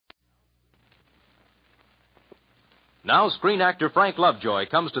Now, screen actor Frank Lovejoy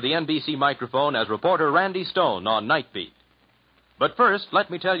comes to the NBC microphone as reporter Randy Stone on Night Beat. But first,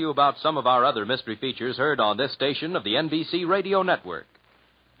 let me tell you about some of our other mystery features heard on this station of the NBC Radio Network.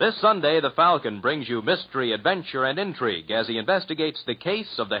 This Sunday, the Falcon brings you mystery, adventure, and intrigue as he investigates the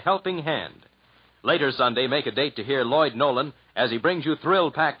case of the Helping Hand. Later Sunday, make a date to hear Lloyd Nolan as he brings you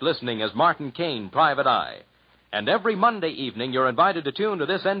thrill-packed listening as Martin Caine, Private Eye. And every Monday evening, you're invited to tune to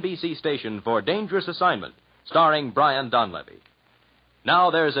this NBC station for Dangerous Assignment, starring Brian Donlevy. Now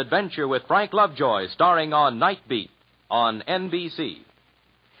there's Adventure with Frank Lovejoy, starring on Night Beat on NBC.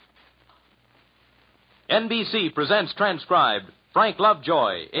 NBC presents transcribed Frank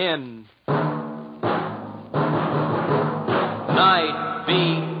Lovejoy in Night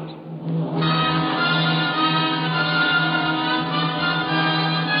Beat.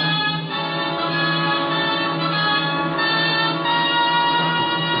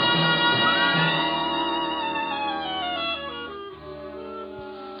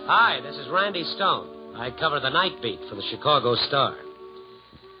 Hi, this is Randy Stone. I cover the Night Beat for the Chicago Star.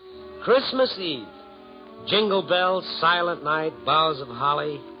 Christmas Eve. Jingle bells, silent night, boughs of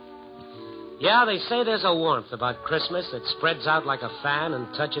holly. Yeah, they say there's a warmth about Christmas that spreads out like a fan and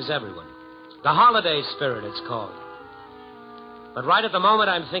touches everyone. The holiday spirit, it's called. But right at the moment,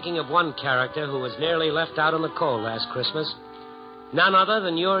 I'm thinking of one character who was nearly left out in the cold last Christmas. None other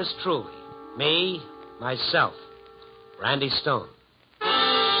than yours truly. Me, myself, Randy Stone.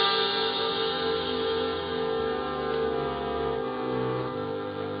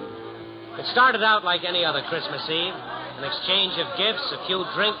 It started out like any other Christmas Eve. An exchange of gifts, a few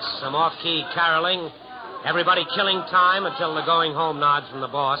drinks, some off-key caroling. Everybody killing time until the going-home nod from the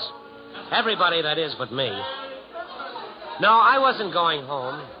boss. Everybody, that is, but me. No, I wasn't going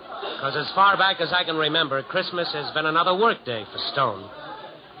home, because as far back as I can remember, Christmas has been another work day for Stone.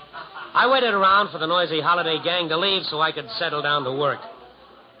 I waited around for the noisy holiday gang to leave so I could settle down to work.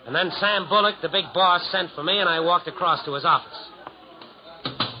 And then Sam Bullock, the big boss, sent for me, and I walked across to his office.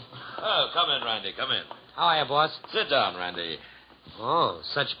 Oh, come in, Randy, come in. How are you, boss? Sit down, Randy. Oh,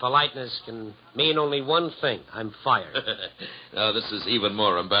 such politeness can mean only one thing. I'm fired. No, this is even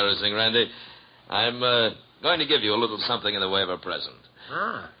more embarrassing, Randy. I'm going to give you a little something in the way of a present.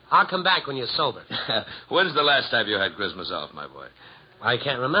 Ah, I'll come back when you're sober. When's the last time you had Christmas off, my boy? I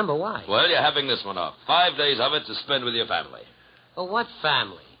can't remember why. Well, you're having this one off. 5 days of it to spend with your family. Oh, what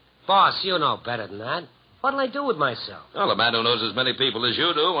family? Boss, you know better than that. What'll I do with myself? Well, a man who knows as many people as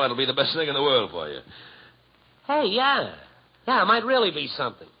you do, well, it'll be the best thing in the world for you. Hey, yeah. Yeah, it might really be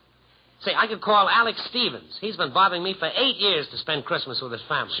something. Say, I could call Alex Stevens. He's been bothering me for 8 years to spend Christmas with his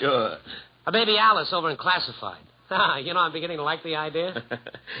family. Sure. Or maybe Alice over in Classified. You know, I'm beginning to like the idea.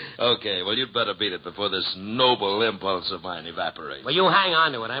 Okay, well, you'd better beat it before this noble impulse of mine evaporates. Well, you hang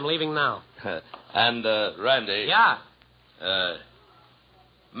on to it. I'm leaving now. And, Randy... Yeah?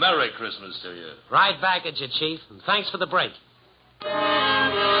 Merry Christmas to you. Right back at you, Chief. And thanks for the break. The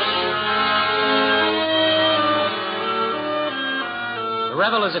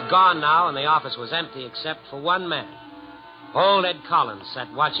revelers had gone now, and the office was empty except for one man. Old Ed Collins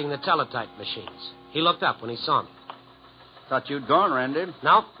sat watching the teletype machines. He looked up when he saw me. Thought you'd gone, Randy.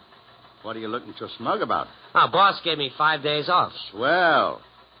 Nope. What are you looking so smug about? Now, boss gave me 5 days off. Swell.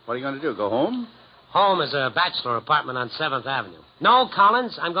 What are you going to do, go home? Home is a bachelor apartment on 7th Avenue. No,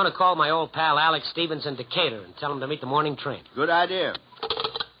 Collins, I'm going to call my old pal Alex Stevens in Decatur and tell him to meet the morning train. Good idea.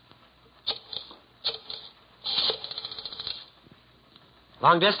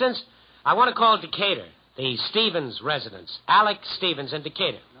 Long distance? I want to call Decatur. The Stevens residence. Alex Stevens in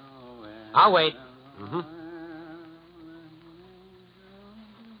Decatur. I'll wait. Mm-hmm.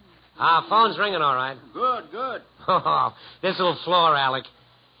 Phone's ringing all right. Good. Oh, this'll floor Alec.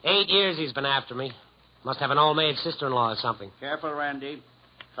 8 years he's been after me. Must have an old maid sister-in-law or something. Careful, Randy.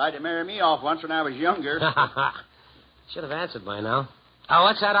 Tried to marry me off once when I was younger. Should have answered by now. Oh,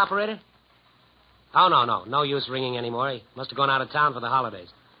 what's that, operator? Oh, no. No use ringing anymore. He must have gone out of town for the holidays.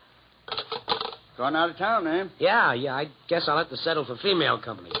 Gone out of town, eh? Yeah, I guess I'll have to settle for female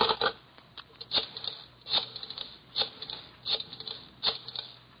company.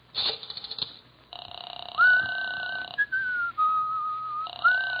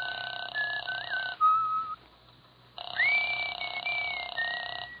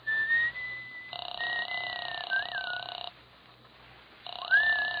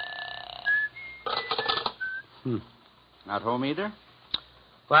 Not home either?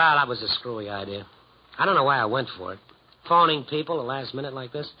 Well, that was a screwy idea. I don't know why I went for it. Phoning people at the last minute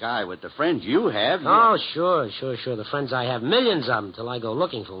like this. Guy, with the friends you have... Oh, sure. The friends I have, millions of them till I go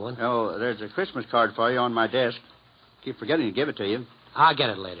looking for one. Oh, there's a Christmas card for you on my desk. Keep forgetting to give it to you. I'll get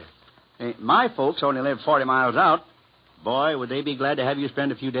it later. Hey, my folks only live 40 miles out. Boy, would they be glad to have you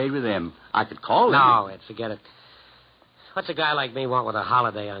spend a few days with them. I could call them. No, Ed, forget it. What's a guy like me want with a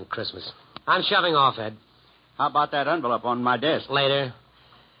holiday on Christmas? I'm shoving off, Ed. How about that envelope on my desk? Later.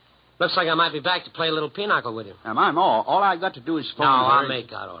 Looks like I might be back to play a little pinochle with you. Now, my Ma, all I've got to do is phone No, her. I'll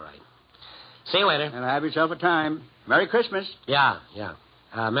make out all right. See you later. And have yourself a time. Merry Christmas. Yeah.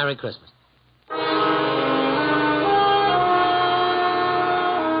 Merry Christmas.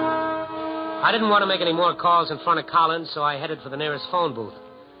 I didn't want to make any more calls in front of Collins, so I headed for the nearest phone booth.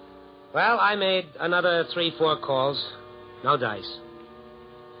 Well, I made another 3-4 calls. No dice.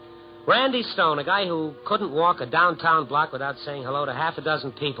 Randy Stone, a guy who couldn't walk a downtown block without saying hello to half a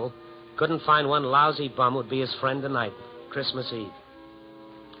dozen people, couldn't find one lousy bum would be his friend tonight, Christmas Eve.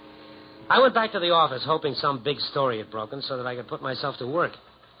 I went back to the office hoping some big story had broken so that I could put myself to work.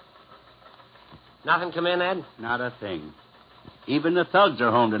 Nothing come in, Ed? Not a thing. Even the thugs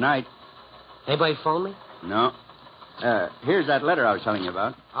are home tonight. Anybody phone me? No. Here's that letter I was telling you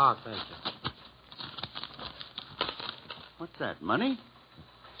about. Oh, thank you. What's that, money?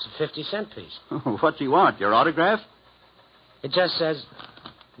 It's a 50-cent piece. What's he want, your autograph? It just says,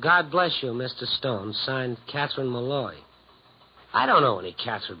 God bless you, Mr. Stone, signed Catherine Malloy. I don't know any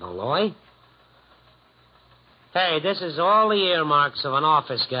Catherine Malloy. Hey, this is all the earmarks of an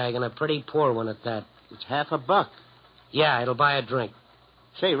office gag, and a pretty poor one at that. It's $50. Yeah, it'll buy a drink.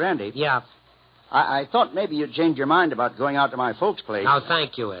 Say, Randy. Yeah. I thought maybe you'd change your mind about going out to my folks' place. No,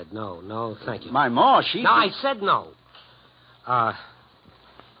 thank you, Ed. No, thank you. My Ma, she... No, I said no.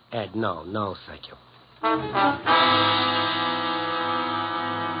 Ed, no, thank you.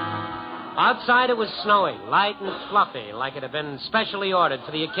 Outside it was snowing, light and fluffy, like it had been specially ordered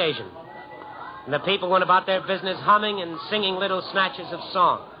for the occasion. And the people went about their business humming and singing little snatches of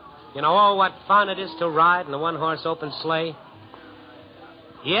song. You know, oh, what fun it is to ride in a one-horse open sleigh.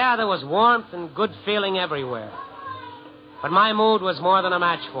 Yeah, there was warmth and good feeling everywhere. But my mood was more than a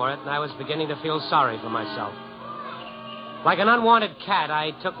match for it, and I was beginning to feel sorry for myself. Like an unwanted cat,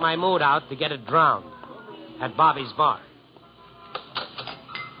 I took my mood out to get it drowned at Bobby's bar.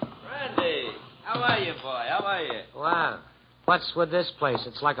 Randy, how are you, boy? How are you? Wow. What's with this place?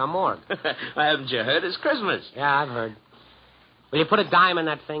 It's like a morgue. Well, haven't you heard? It's Christmas. Yeah, I've heard. Will you put a dime in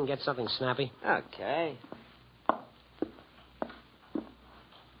that thing, get something snappy? Okay.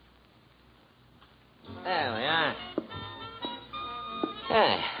 There we are.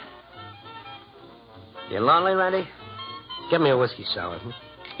 Hey. You lonely, Randy? Give me a whiskey sour.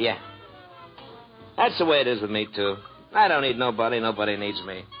 Yeah. That's the way it is with me, too. I don't need nobody. Nobody needs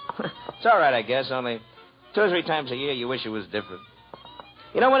me. It's all right, I guess, only 2 or 3 times a year you wish it was different.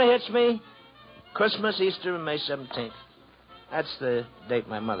 You know when it hits me? Christmas, Easter, and May 17th. That's the date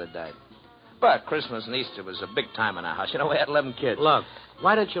my mother died. But Christmas and Easter was a big time in our house. You know, we had 11 kids. Look,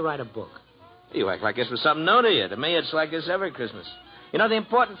 why don't you write a book? You act like this was something new to you. To me, it's like this every Christmas. You know, the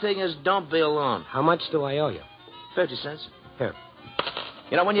important thing is don't be alone. How much do I owe you? 50 cents. Here.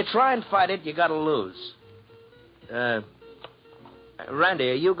 You know, when you try and fight it, you got to lose. Randy,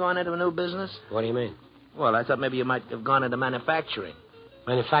 are you going into a new business? What do you mean? Well, I thought maybe you might have gone into manufacturing.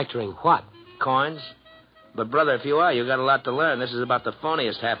 Manufacturing what? Coins. But, brother, if you are, you got a lot to learn. This is about the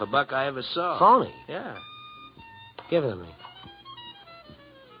phoniest $50 I ever saw. Phony? Yeah. Give it to me.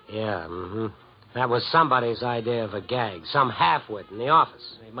 Yeah, That was somebody's idea of a gag. Some half-wit in the office.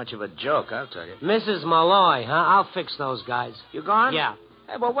 Ain't much of a joke, I'll tell you. Mrs. Malloy, huh? I'll fix those guys. You gone? Yeah.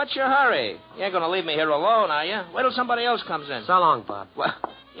 Hey, well, what's your hurry? You ain't going to leave me here alone, are you? Wait till somebody else comes in. So long, Bob. Well,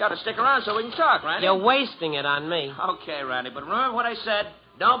 you ought to stick around so we can talk, Randy. You're wasting it on me. Okay, Randy, but remember what I said.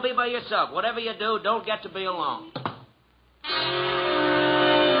 Don't be by yourself. Whatever you do, don't get to be alone.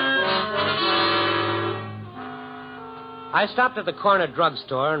 I stopped at the corner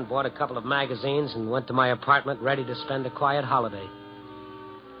drugstore and bought a couple of magazines and went to my apartment ready to spend a quiet holiday.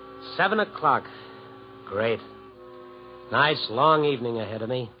 7 o'clock. Great. Nice, long evening ahead of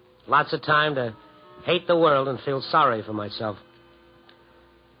me. Lots of time to hate the world and feel sorry for myself.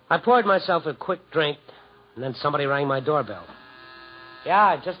 I poured myself a quick drink, and then somebody rang my doorbell.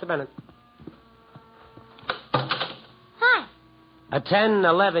 Yeah, just a minute. Hi. A 10,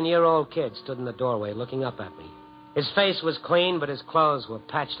 11-year-old kid stood in the doorway looking up at me. His face was clean, but his clothes were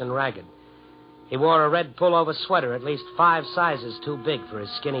patched and ragged. He wore a red pullover sweater at least 5 sizes too big for his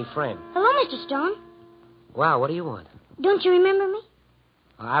skinny frame. Hello, Mr. Stone. Wow, what do you want? Don't you remember me?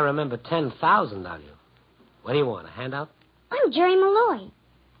 Well, I remember 10,000 on you. What do you want, a handout? I'm Jerry Malloy.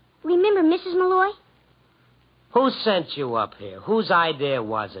 Remember Mrs. Malloy? Who sent you up here? Whose idea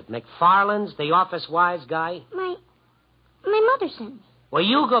was it? McFarland's, the office wise guy? My mother sent me. Well,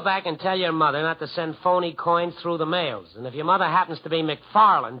 you go back and tell your mother not to send phony coins through the mails. And if your mother happens to be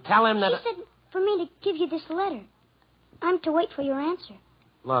McFarland, tell him that... She said for me to give you this letter. I'm to wait for your answer.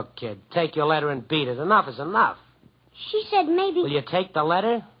 Look, kid, take your letter and beat it. Enough is enough. She said maybe... Will you take the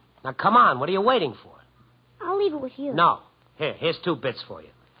letter? Now, come on. What are you waiting for? I'll leave it with you. No. Here's 2 bits for you.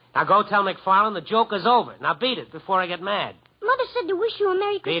 Now, go tell McFarland the joke is over. Now, beat it before I get mad. Mother said to wish you a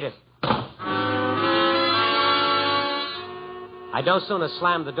Merry Beat Christmas. it. I no sooner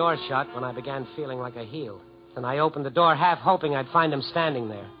slammed the door shut when I began feeling like a heel. Then I opened the door, half hoping I'd find him standing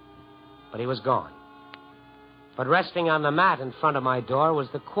there. But he was gone. But resting on the mat in front of my door was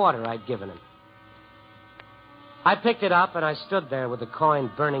the quarter I'd given him. I picked it up, and I stood there with the coin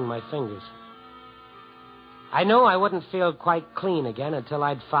burning my fingers. I knew I wouldn't feel quite clean again until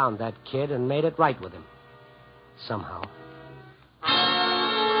I'd found that kid and made it right with him. Somehow.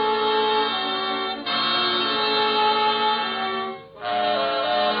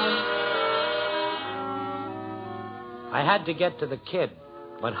 I had to get to the kid,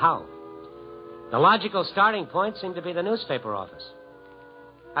 but how? The logical starting point seemed to be the newspaper office.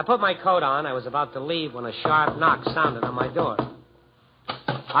 I put my coat on. I was about to leave when a sharp knock sounded on my door.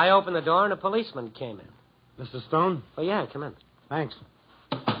 I opened the door and a policeman came in. Mr. Stone? Oh, yeah, come in. Thanks.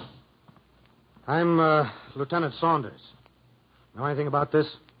 I'm Lieutenant Saunders. Know anything about this?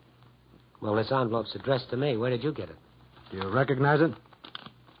 Well, this envelope's addressed to me. Where did you get it? Do you recognize it?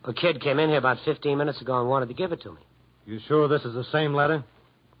 A kid came in here about 15 minutes ago and wanted to give it to me. You sure this is the same letter?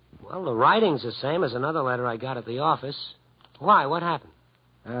 Well, the writing's the same as another letter I got at the office. Why? What happened?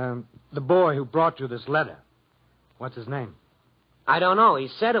 The boy who brought you this letter. What's his name? I don't know. He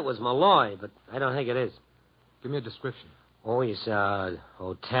said it was Malloy, but I don't think it is. Give me a description. Oh, he's, 10,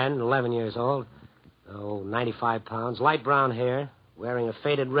 11 years old. 95 pounds, light brown hair, wearing a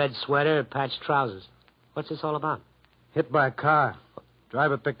faded red sweater, patched trousers. What's this all about? Hit by a car.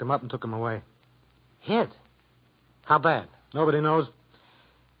 Driver picked him up and took him away. Hit? How bad? Nobody knows.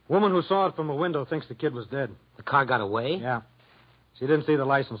 Woman who saw it from a window thinks the kid was dead. The car got away? Yeah. She didn't see the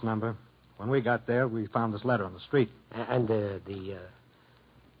license number. When we got there, we found this letter on the street. And the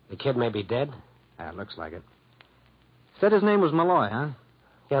kid may be dead? Yeah, it looks like it. Said his name was Malloy, huh?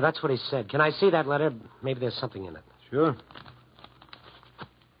 Yeah, that's what he said. Can I see that letter? Maybe there's something in it. Sure.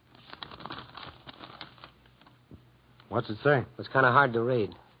 What's it say? It's kind of hard to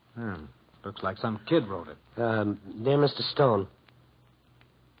read. Looks like some kid wrote it. Dear Mr. Stone,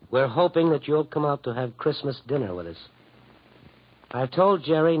 we're hoping that you'll come out to have Christmas dinner with us. I've told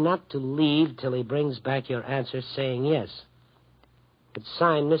Jerry not to leave till he brings back your answer saying yes. It's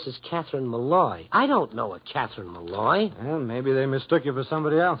signed Mrs. Catherine Malloy. I don't know a Catherine Malloy. Well, maybe they mistook you for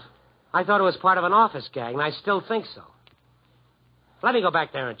somebody else. I thought it was part of an office gag, and I still think so. Let me go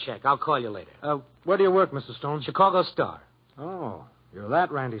back there and check. I'll call you later. Where do you work, Mr. Stone? Chicago Star. Oh, you're that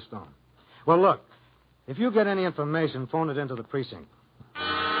Randy Stone. Well, look, if you get any information, phone it into the precinct.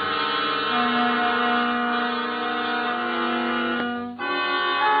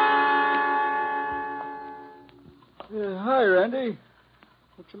 Hi, Randy.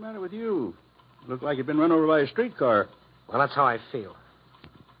 What's the matter with you? Look like you've been run over by a streetcar. Well, that's how I feel.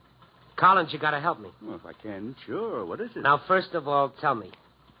 Collins, you got to help me. Well, if I can, sure. What is it? Now, first of all, tell me.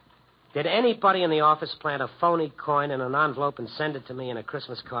 Did anybody in the office plant a phony coin in an envelope and send it to me in a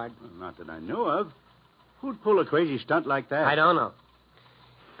Christmas card? Well, not that I know of. Who'd pull a crazy stunt like that? I don't know.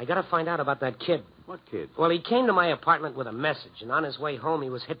 I got to find out about that kid. What kid? Well, he came to my apartment with a message, and on his way home, he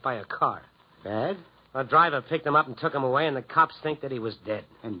was hit by a car. Bad? A driver picked him up and took him away, and the cops think that he was dead.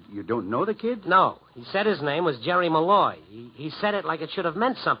 And you don't know the kid? No. He said his name was Jerry Malloy. He said it like it should have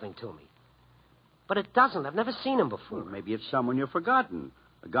meant something to me. But it doesn't. I've never seen him before. Well, maybe it's someone you've forgotten.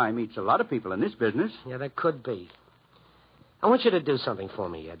 A guy meets a lot of people in this business. Yeah, that could be. I want you to do something for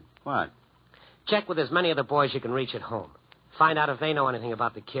me, Ed. What? Check with as many of the boys you can reach at home. Find out if they know anything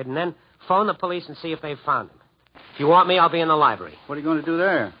about the kid, and then phone the police and see if they've found him. If you want me, I'll be in the library. What are you going to do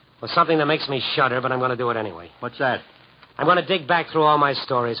there? Well, something that makes me shudder, but I'm going to do it anyway. What's that? I'm going to dig back through all my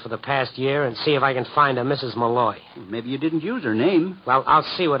stories for the past year and see if I can find a Mrs. Malloy. Maybe you didn't use her name. Well, I'll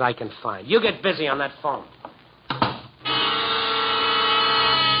see what I can find. You get busy on that phone.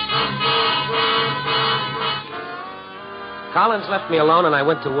 Collins left me alone, and I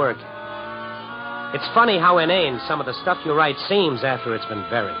went to work. It's funny how inane some of the stuff you write seems after it's been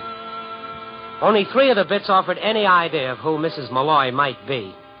buried. Only 3 of the bits offered any idea of who Mrs. Malloy might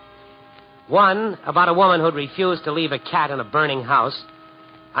be. One about a woman who'd refused to leave a cat in a burning house.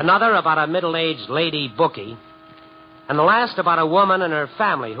 Another about a middle-aged lady bookie. And the last about a woman and her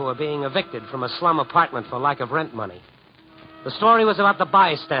family who were being evicted from a slum apartment for lack of rent money. The story was about the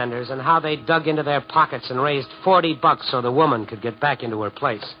bystanders and how they dug into their pockets and raised $40 so the woman could get back into her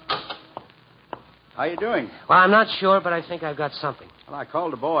place. How you doing? Well, I'm not sure, but I think I've got something. Well, I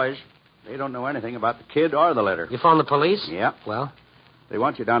called the boys. They don't know anything about the kid or the letter. You phoned the police? Yeah. Well? They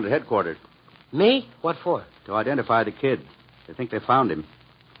want you down to headquarters. Me? What for? To identify the kid. They think they found him.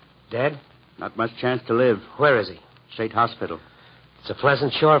 Dead? Not much chance to live. Where is he? State hospital. It's a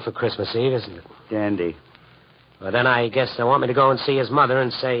pleasant shore for Christmas Eve, isn't it? Dandy. Well, then I guess they want me to go and see his mother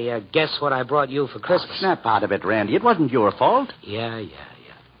and say, guess what I brought you for Christmas. Snap out of it, Randy. It wasn't your fault. Yeah.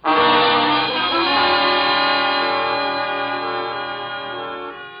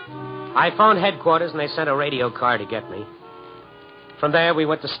 I phoned headquarters, and they sent a radio car to get me. From there, we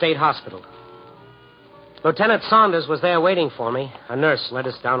went to State Hospital. Lieutenant Saunders was there waiting for me. A nurse led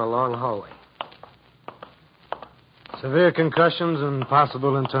us down a long hallway. Severe concussions and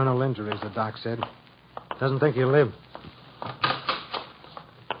possible internal injuries, the doc said. Doesn't think he'll live.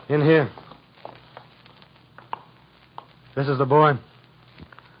 In here. This is the boy.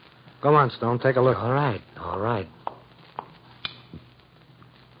 Go on, Stone. Take a look. All right.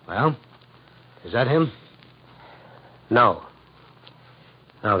 Well, is that him? No,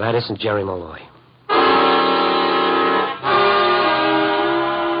 that isn't Jerry Malloy.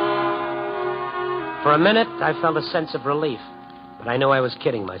 For a minute, I felt a sense of relief, but I knew I was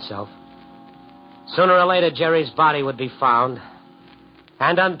kidding myself. Sooner or later, Jerry's body would be found,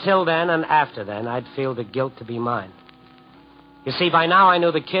 and until then and after then, I'd feel the guilt to be mine. You see, by now I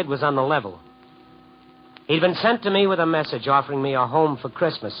knew the kid was on the level. He'd been sent to me with a message offering me a home for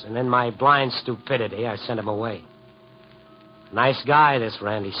Christmas, and in my blind stupidity, I sent him away. Nice guy, this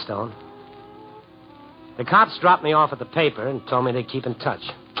Randy Stone. The cops dropped me off at the paper and told me they'd keep in touch.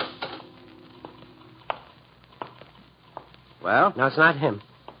 Well? No, it's not him.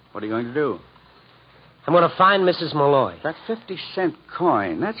 What are you going to do? I'm going to find Mrs. Malloy. That 50-cent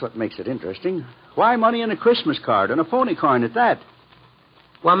coin, that's what makes it interesting. Why money in a Christmas card and a phony coin at that?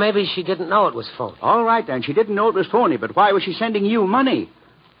 Well, maybe she didn't know it was phony. All right, then. She didn't know it was phony, but why was she sending you money?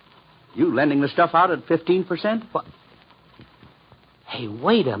 You lending the stuff out at 15%? What? Hey,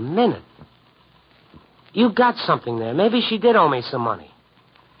 wait a minute. You got something there. Maybe she did owe me some money.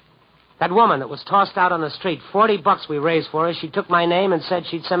 That woman that was tossed out on the street, $40 we raised for her, she took my name and said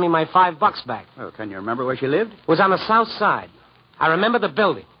she'd send me my $5 back. Well, can you remember where she lived? It was on the south side. I remember the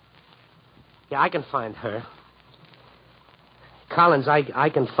building. Yeah, I can find her. Collins, I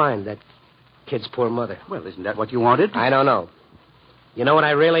can find that kid's poor mother. Well, isn't that what you wanted? I don't know. You know what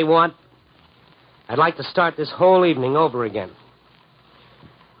I really want? I'd like to start this whole evening over again.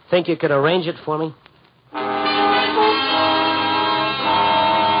 Think you could arrange it for me?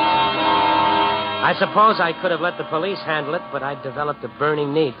 I suppose I could have let the police handle it, but I'd developed a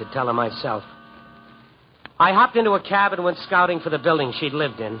burning need to tell her myself. I hopped into a cab and went scouting for the building she'd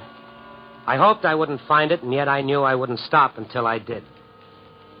lived in. I hoped I wouldn't find it, and yet I knew I wouldn't stop until I did.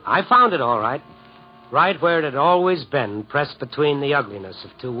 I found it all right where it had always been, pressed between the ugliness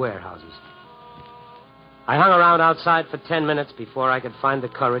of two warehouses. I hung around outside for 10 minutes before I could find the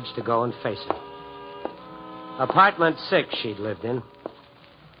courage to go and face it. Apartment 6 she'd lived in.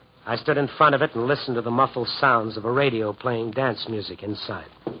 I stood in front of it and listened to the muffled sounds of a radio playing dance music inside.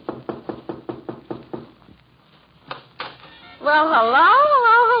 Well,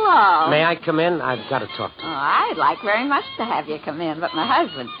 hello. May I come in? I've got to talk to you. Oh, I'd like very much to have you come in, but my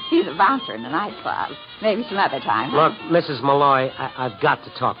husband, he's a bouncer in the nightclub. Maybe some other time. Look, Mrs. Malloy, I've got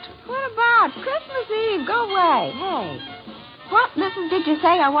to talk to you. What about Christmas Eve? Go away. Hey, what Mrs. did you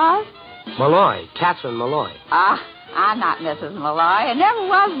say I was? Malloy, Catherine Malloy. I'm not Mrs. Malloy. I never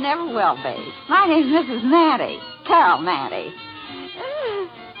was, never will be. My name's Mrs. Manty. Carol Manty.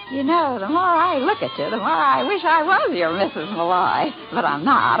 You know, the more I look at you, the more I wish I was your Mrs. Malloy. But I'm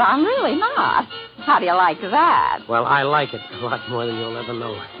not. I'm really not. How do you like that? Well, I like it a lot more than you'll ever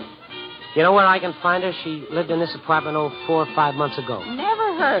know. You know where I can find her? She lived in this apartment 4 or 5 months ago.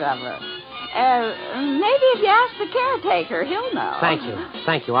 Never heard of her. Maybe if you ask the caretaker, he'll know.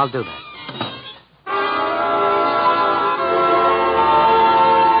 Thank you. I'll do that.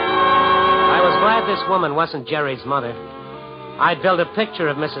 I was glad this woman wasn't Jerry's mother. I'd built a picture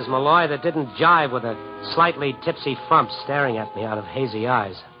of Mrs. Malloy that didn't jive with a slightly tipsy frump staring at me out of hazy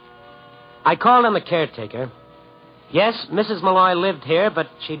eyes. I called him the caretaker. Yes, Mrs. Malloy lived here, but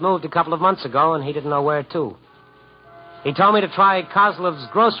she'd moved a couple of months ago, and he didn't know where to. He told me to try Kozlov's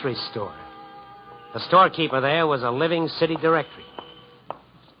grocery store. The storekeeper there was a living city directory.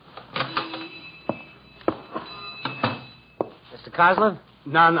 Mr. Kozlov?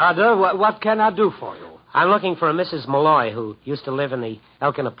 None other. What can I do for you? I'm looking for a Mrs. Malloy who used to live in the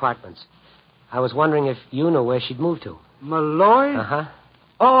Elkin Apartments. I was wondering if you knew where she'd moved to. Malloy? Uh-huh.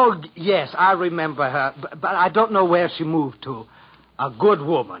 Oh, yes, I remember her. But I don't know where she moved to. A good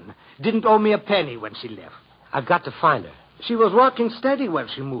woman. Didn't owe me a penny when she left. I've got to find her. She was working steady when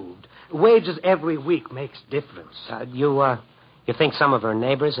she moved. Wages every week makes difference. You think some of her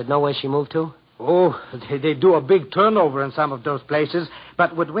neighbors would know where she moved to? Oh, they do a big turnover in some of those places.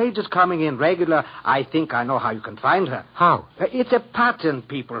 But with wages coming in regular, I think I know how you can find her. How? It's a pattern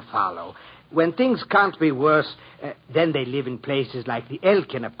people follow. When things can't be worse, then they live in places like the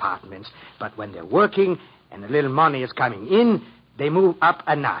Elkin apartments. But when they're working and a little money is coming in, they move up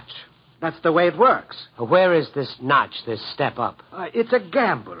a notch. That's the way it works. Where is this notch, this step up? It's a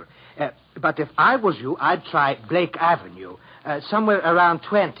gamble. But if I was you, I'd try Blake Avenue, somewhere around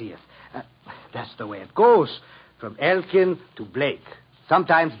 20th. That's the way it goes, from Elkin to Blake.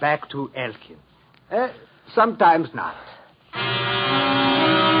 Sometimes back to Elkin. Sometimes not.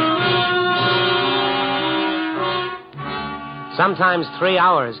 Sometimes 3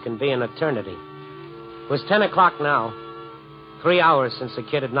 hours can be an eternity. It was 10 o'clock now. 3 hours since the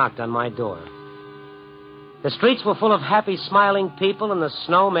kid had knocked on my door. The streets were full of happy, smiling people, and the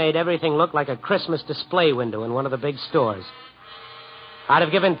snow made everything look like a Christmas display window in one of the big stores. I'd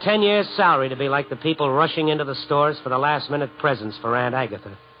have given 10 years' salary to be like the people rushing into the stores for the last-minute presents for Aunt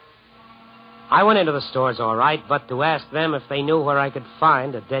Agatha. I went into the stores all right, but to ask them if they knew where I could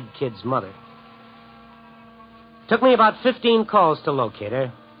find a dead kid's mother. Took me about 15 calls to locate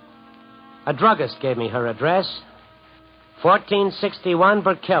her. A druggist gave me her address, 1461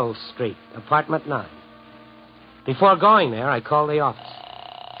 Burkell Street, apartment 9. Before going there, I called the office.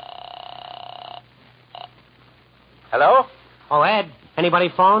 Hello? Oh, Ed, anybody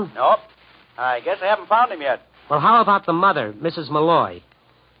phone? Nope. I guess I haven't found him yet. Well, how about the mother, Mrs. Malloy?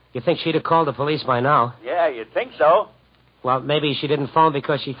 You think she'd have called the police by now? Yeah, you'd think so. Well, maybe she didn't phone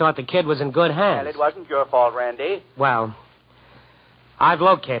because she thought the kid was in good hands. Well, it wasn't your fault, Randy. Well, I've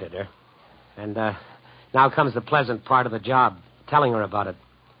located her. And now comes the pleasant part of the job, telling her about it.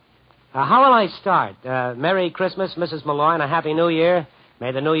 How will I start? Merry Christmas, Mrs. Malloy, and a Happy New Year.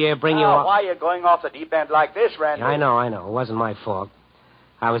 May the New Year bring you all... Why are you going off the deep end like this, Randy? Yeah, I know. It wasn't my fault.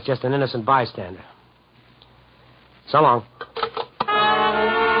 I was just an innocent bystander. So long.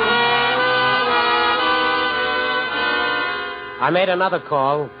 I made another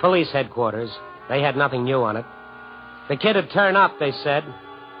call, police headquarters. They had nothing new on it. The kid would turn up, they said.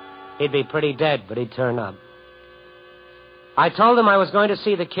 He'd be pretty dead, but he'd turn up. I told them I was going to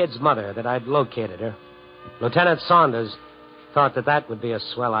see the kid's mother, that I'd located her. Lieutenant Saunders thought that would be a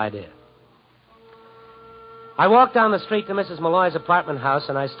swell idea. I walked down the street to Mrs. Malloy's apartment house,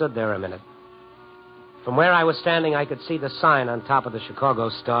 and I stood there a minute. From where I was standing, I could see the sign on top of the Chicago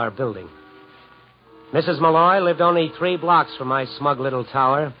Star building. Mrs. Malloy lived only 3 blocks from my smug little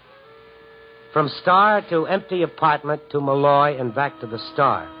tower. From Star to empty apartment to Malloy and back to the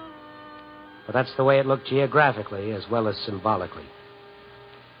Star. But that's the way it looked geographically as well as symbolically.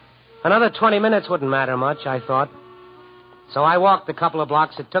 Another 20 minutes wouldn't matter much, I thought. So I walked the couple of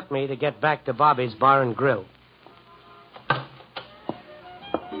blocks it took me to get back to Bobby's Bar and Grill.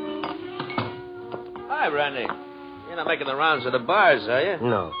 Hi, Randy. You're not making the rounds of the bars, are you?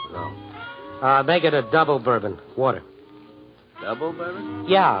 No. Make it a double bourbon. Water. Double bourbon?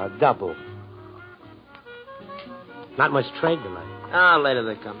 Yeah, double. Not much trade tonight. Oh, later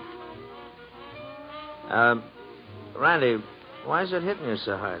they come. Randy, why is it hitting you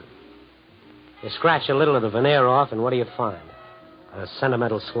so hard? You scratch a little of the veneer off, and what do you find? A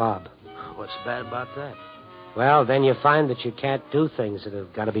sentimental slob. What's bad about that? Well, then you find that you can't do things that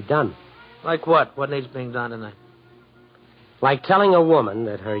have got to be done. Like what? What needs being done tonight? Like telling a woman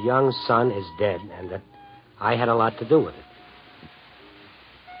that her young son is dead and that I had a lot to do with it.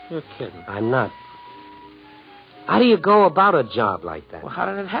 You're kidding. I'm not. How do you go about a job like that? Well, how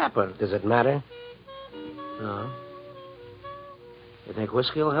did it happen? Does it matter? No. You think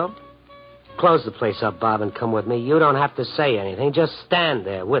whiskey will help? Close the place up, Bob, and come with me. You don't have to say anything. Just stand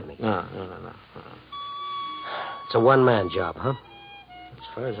there with me. No. It's a one-man job, huh? As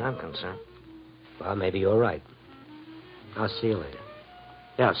far as I'm concerned. Well, maybe you're right. I'll see you later.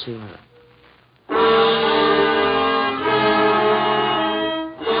 Yeah, I'll see you later.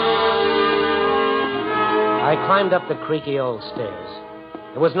 I climbed up the creaky old stairs.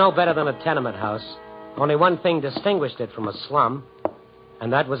 It was no better than a tenement house. Only one thing distinguished it from a slum,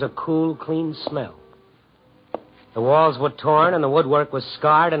 and that was a cool, clean smell. The walls were torn and the woodwork was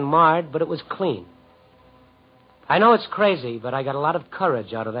scarred and marred, but it was clean. I know it's crazy, but I got a lot of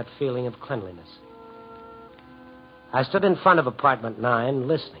courage out of that feeling of cleanliness. I stood in front of apartment 9,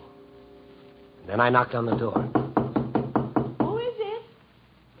 listening. Then I knocked on the door. Who is it?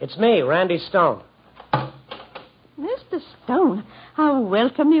 It's me, Randy Stone. Mr. Stone, how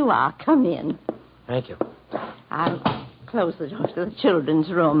welcome you are. Come in. Thank you. I'll close the door to the children's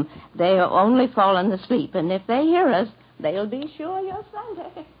room. They are only fallen asleep, and if they hear us, They'll be sure you're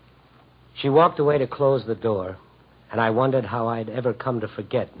Sunday. She walked away to close the door, and I wondered how I'd ever come to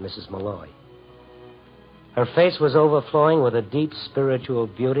forget Mrs. Malloy. Her face was overflowing with a deep spiritual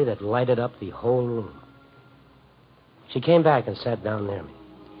beauty that lighted up the whole room. She came back and sat down near me.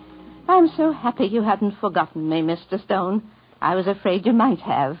 I'm so happy you hadn't forgotten me, Mr. Stone. I was afraid you might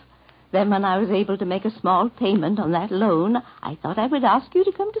have. Then when I was able to make a small payment on that loan, I thought I would ask you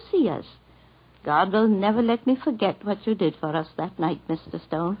to come to see us. God will never let me forget what you did for us that night, Mr.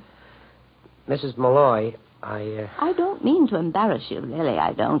 Stone. Mrs. Malloy, I don't mean to embarrass you, really,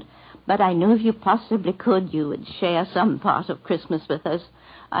 I don't. But I knew if you possibly could, you would share some part of Christmas with us.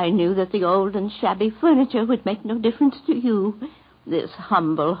 I knew that the old and shabby furniture would make no difference to you. This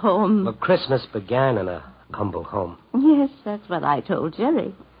humble home... Well, Christmas began in a humble home. Yes, that's what I told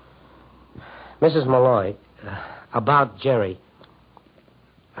Jerry. Mrs. Malloy, about Jerry,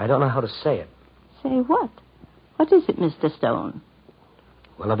 I don't know how to say it. Say what? What is it, Mr. Stone?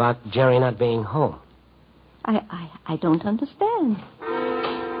 Well, about Jerry not being home. I don't understand.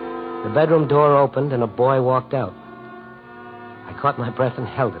 The bedroom door opened and a boy walked out. I caught my breath and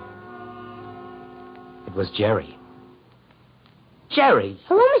held it. It was Jerry. Jerry!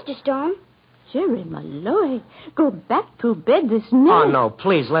 Hello, Mr. Stone. Jerry Malloy, go back to bed this minute. Oh, no,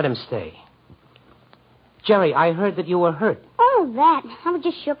 please, let him stay. Jerry, I heard that you were hurt. Oh, that. I was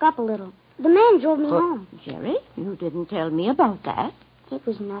just shook up a little. The man drove me home. Jerry, you didn't tell me about that. It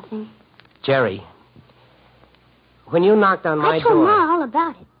was nothing. Jerry, when you knocked on my door... I told Ma all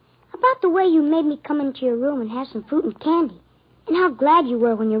about it. About the way you made me come into your room and have some fruit and candy. And how glad you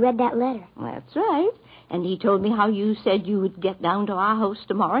were when you read that letter. That's right. And he told me how you said you would get down to our house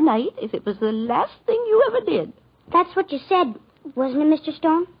tomorrow night if it was the last thing you ever did. That's what you said, wasn't it, Mr.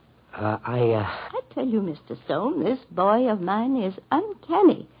 Stone? I tell you, Mr. Stone, this boy of mine is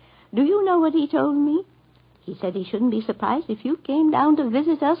uncanny. Do you know what he told me? He said he shouldn't be surprised if you came down to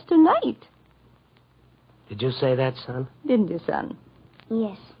visit us tonight. Did you say that, son? Didn't you, son?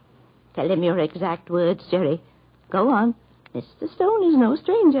 Yes. Tell him your exact words, Jerry. Go on. Mr. Stone is no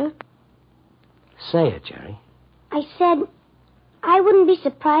stranger. Say it, Jerry. I said I wouldn't be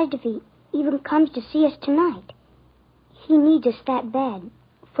surprised if he even comes to see us tonight. He needs us that bad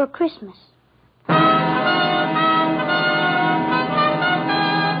for Christmas.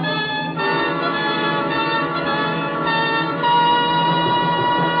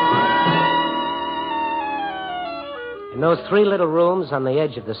 In those 3 little rooms on the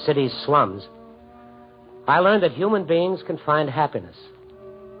edge of the city's slums, I learned that human beings can find happiness.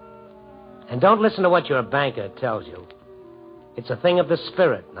 And don't listen to what your banker tells you. It's a thing of the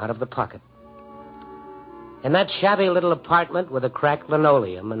spirit, not of the pocket. In that shabby little apartment with a cracked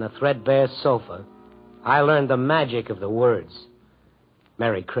linoleum and a threadbare sofa, I learned the magic of the words.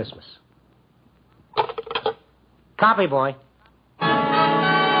 Merry Christmas. Copy, boy.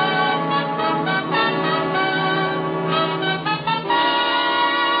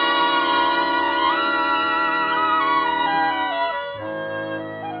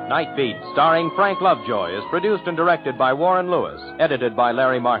 Night Beat, starring Frank Lovejoy, is produced and directed by Warren Lewis, edited by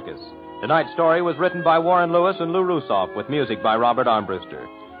Larry Marcus. Tonight's story was written by Warren Lewis and Lou Rusoff, with music by Robert Armbruster.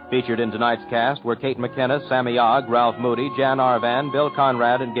 Featured in tonight's cast were Kate McKenna, Sammy Ogg, Ralph Moody, Jan Arvan, Bill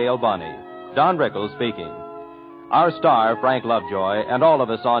Conrad, and Gail Bonney. Don Rickles speaking. Our star, Frank Lovejoy, and all of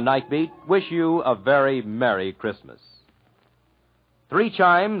us on Night Beat wish you a very Merry Christmas. 3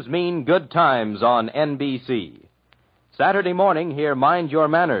 chimes mean good times on NBC. Saturday morning, hear Mind Your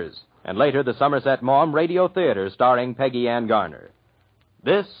Manners, and later the Somerset Maugham Radio Theater starring Peggy Ann Garner.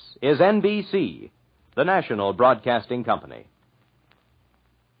 This is NBC, the National Broadcasting Company.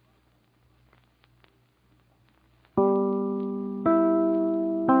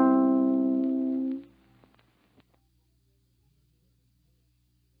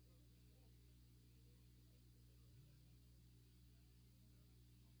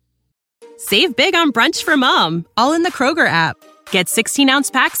 Save big on brunch for mom, all in the Kroger app. Get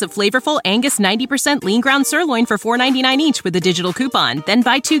 16-ounce packs of flavorful Angus 90% lean ground sirloin for $4.99 each with a digital coupon. Then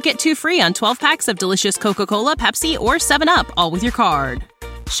buy 2, get 2 free on 12 packs of delicious Coca-Cola, Pepsi, or 7-Up, all with your card.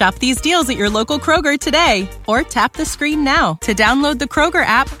 Shop these deals at your local Kroger today, or tap the screen now to download the Kroger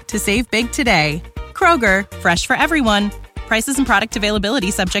app to save big today. Kroger, fresh for everyone. Prices and product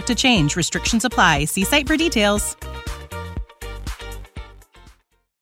availability subject to change. Restrictions apply. See site for details.